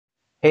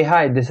Hey,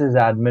 hi, this is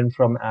Admin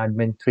from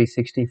Admin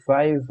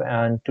 365,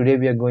 and today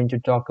we are going to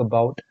talk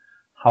about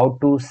how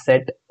to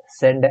set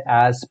send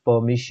as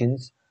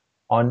permissions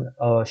on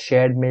a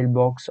shared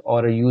mailbox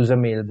or a user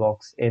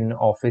mailbox in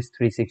Office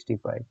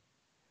 365.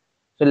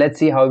 So let's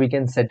see how we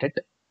can set it.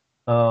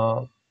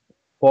 Uh,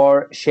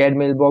 for shared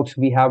mailbox,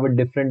 we have a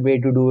different way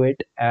to do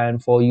it,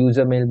 and for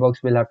user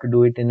mailbox, we'll have to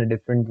do it in a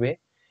different way.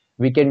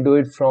 We can do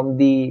it from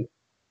the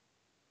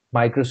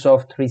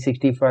Microsoft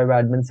 365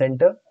 Admin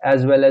Center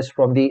as well as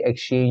from the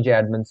Exchange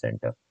Admin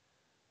Center.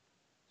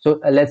 So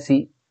let's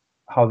see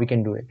how we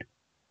can do it.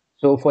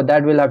 So for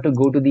that, we'll have to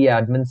go to the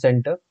admin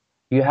center.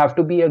 You have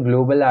to be a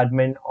global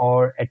admin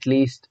or at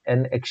least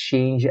an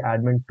exchange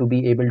admin to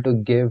be able to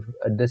give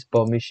this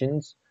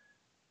permissions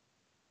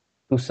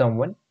to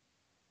someone.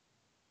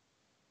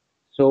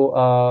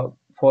 So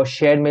for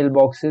shared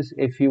mailboxes,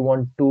 if you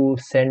want to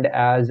send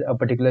as a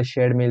particular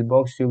shared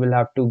mailbox, you will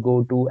have to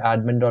go to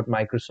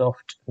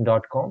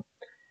admin.microsoft.com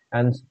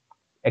and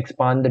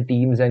expand the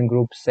teams and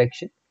groups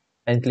section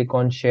and click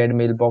on shared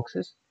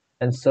mailboxes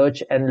and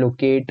search and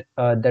locate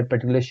that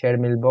particular shared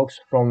mailbox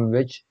from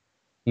which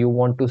you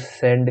want to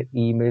send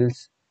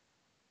emails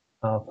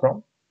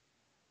from.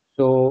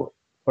 So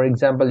for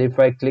example, if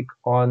I click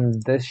on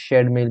this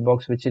shared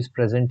mailbox which is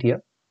present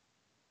here,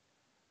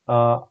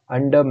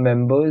 under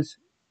members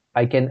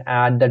I can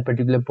add that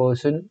particular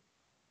person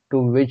to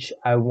which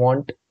I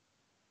want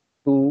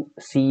to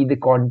see the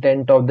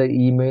content of the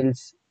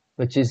emails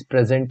which is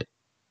present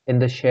in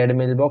the shared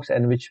mailbox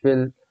and which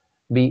will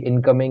be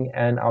incoming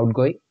and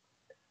outgoing.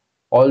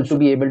 Also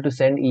be able to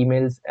send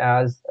emails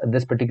as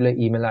this particular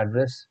email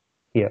address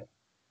here.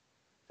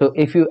 So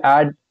if you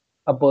add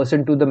a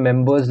person to the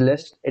members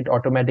list, it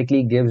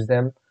automatically gives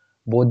them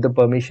both the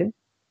permission,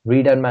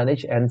 read and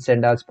manage and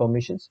send as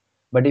permissions.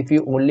 But if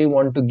you only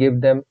want to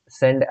give them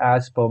send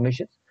as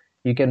permissions,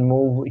 you can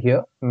move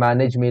here,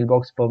 manage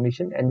mailbox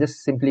permission, and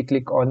just simply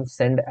click on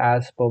send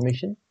as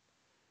permission.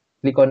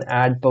 Click on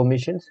add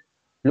permissions.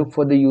 Look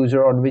for the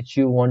user on which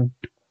you want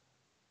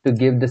to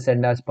give the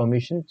send as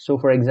permission. So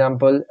for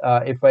example,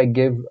 if I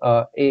give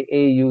AA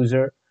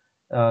user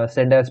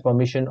send as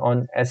permission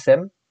on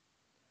SM,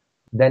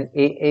 then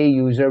AA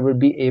user will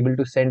be able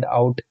to send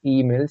out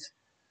emails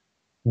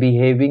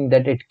behaving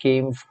that it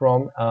came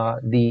from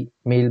the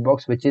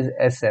mailbox which is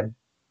SM.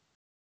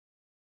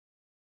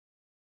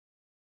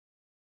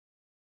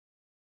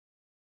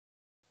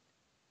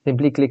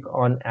 Simply click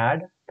on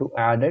add to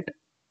add it,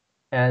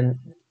 and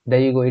there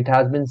you go, it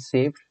has been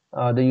saved.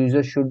 The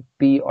user should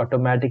be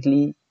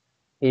automatically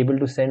able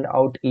to send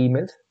out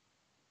emails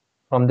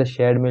from the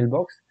shared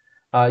mailbox.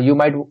 You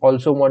might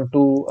also want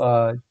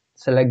to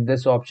select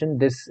this option.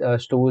 This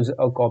stores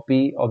a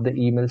copy of the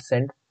email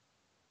sent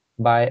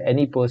by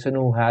any person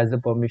who has the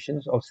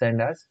permissions of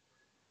send as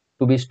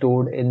to be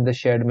stored in the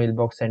shared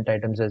mailbox sent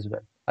items as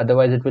well.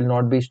 Otherwise, it will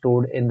not be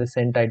stored in the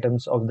sent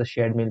items of the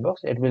shared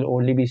mailbox. It will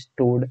only be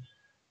stored,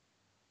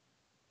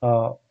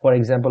 for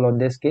example, on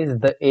this case,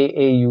 the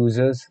AA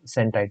users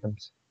sent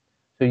items.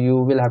 So you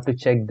will have to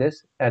check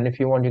this, and if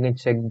you want, you can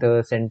check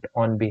the sent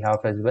on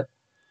behalf as well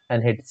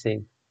and hit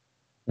save.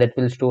 That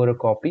will store a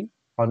copy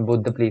on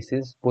both the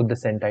places, both the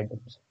sent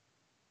items.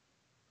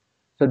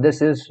 So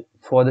this is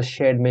for the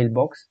shared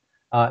mailbox.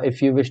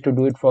 If you wish to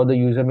do it for the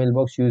user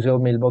mailbox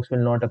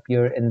will not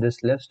appear in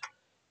this list.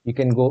 You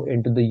can go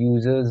into the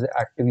users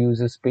active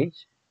users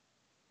page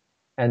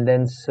and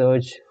then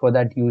search for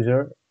that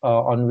user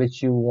on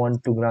which you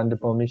want to grant the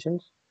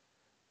permissions.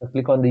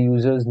 Click on the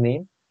user's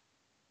name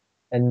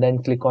and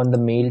then click on the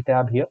mail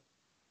tab here.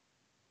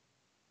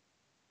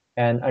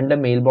 And under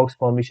mailbox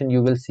permission,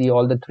 you will see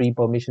all the three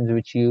permissions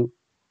which you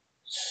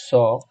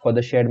saw for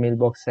the shared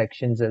mailbox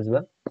sections as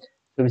well.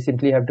 So we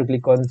simply have to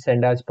click on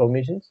send as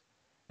permissions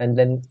and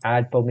then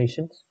add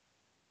permissions.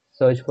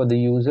 Search for the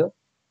user,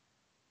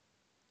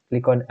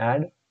 click on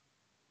add,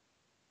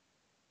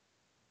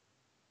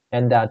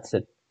 and that's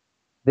it.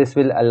 This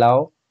will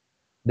allow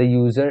the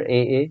user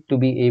AA to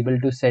be able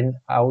to send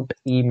out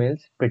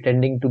emails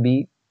pretending to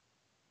be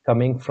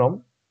coming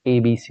from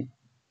ABC.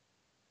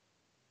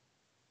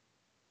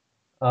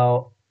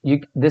 Uh,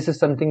 this is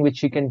something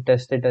which you can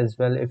test it as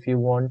well if you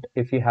want.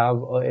 If you have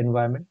an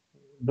environment,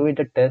 do it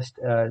a test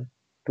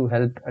to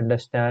help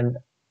understand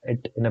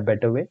it in a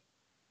better way.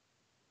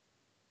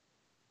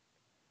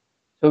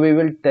 So we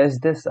will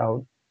test this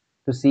out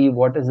to see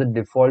what is the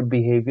default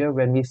behavior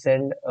when we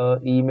send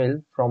an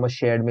email from a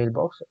shared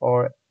mailbox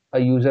or a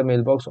user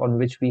mailbox on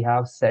which we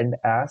have send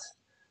as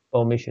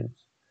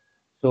permissions.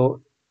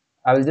 So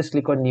I will just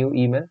click on new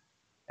email,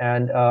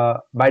 and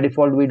by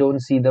default we don't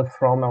see the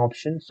from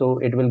option, so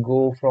it will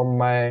go from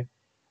my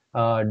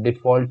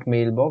default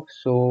mailbox.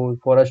 So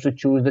for us to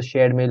choose the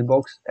shared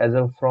mailbox as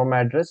a from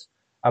address,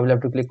 I will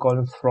have to click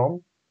on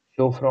from,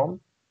 show from,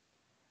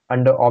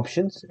 under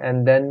options,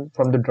 and then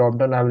from the drop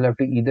down I will have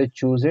to either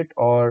choose it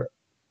or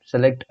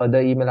select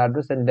other email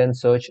address and then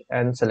search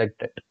and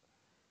select it.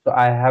 So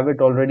I have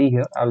it already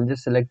here. I will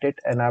just select it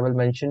and I will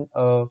mention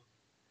a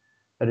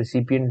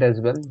recipient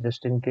as well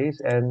just in case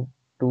and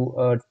do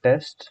a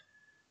test.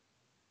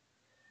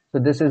 So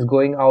this is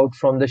going out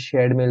from the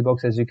shared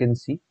mailbox, as you can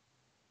see,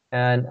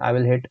 and I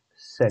will hit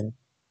send.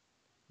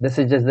 This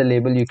is just the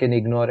label. You can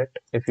ignore it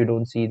if you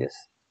don't see this.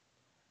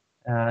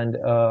 And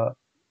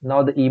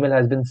now the email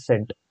has been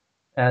sent.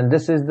 And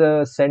this is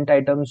the sent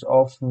items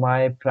of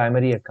my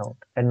primary account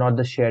and not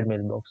the shared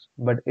mailbox.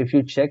 But if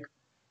you check,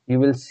 you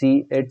will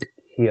see it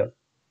here.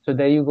 So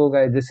there you go,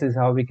 guys. This is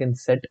how we can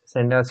set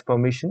send as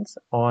permissions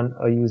on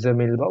a user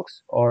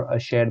mailbox or a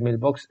shared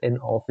mailbox in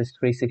Office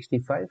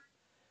 365.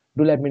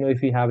 Do let me know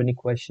if you have any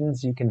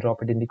questions. You can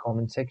drop it in the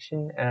comment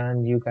section,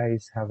 and you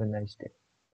guys have a nice day.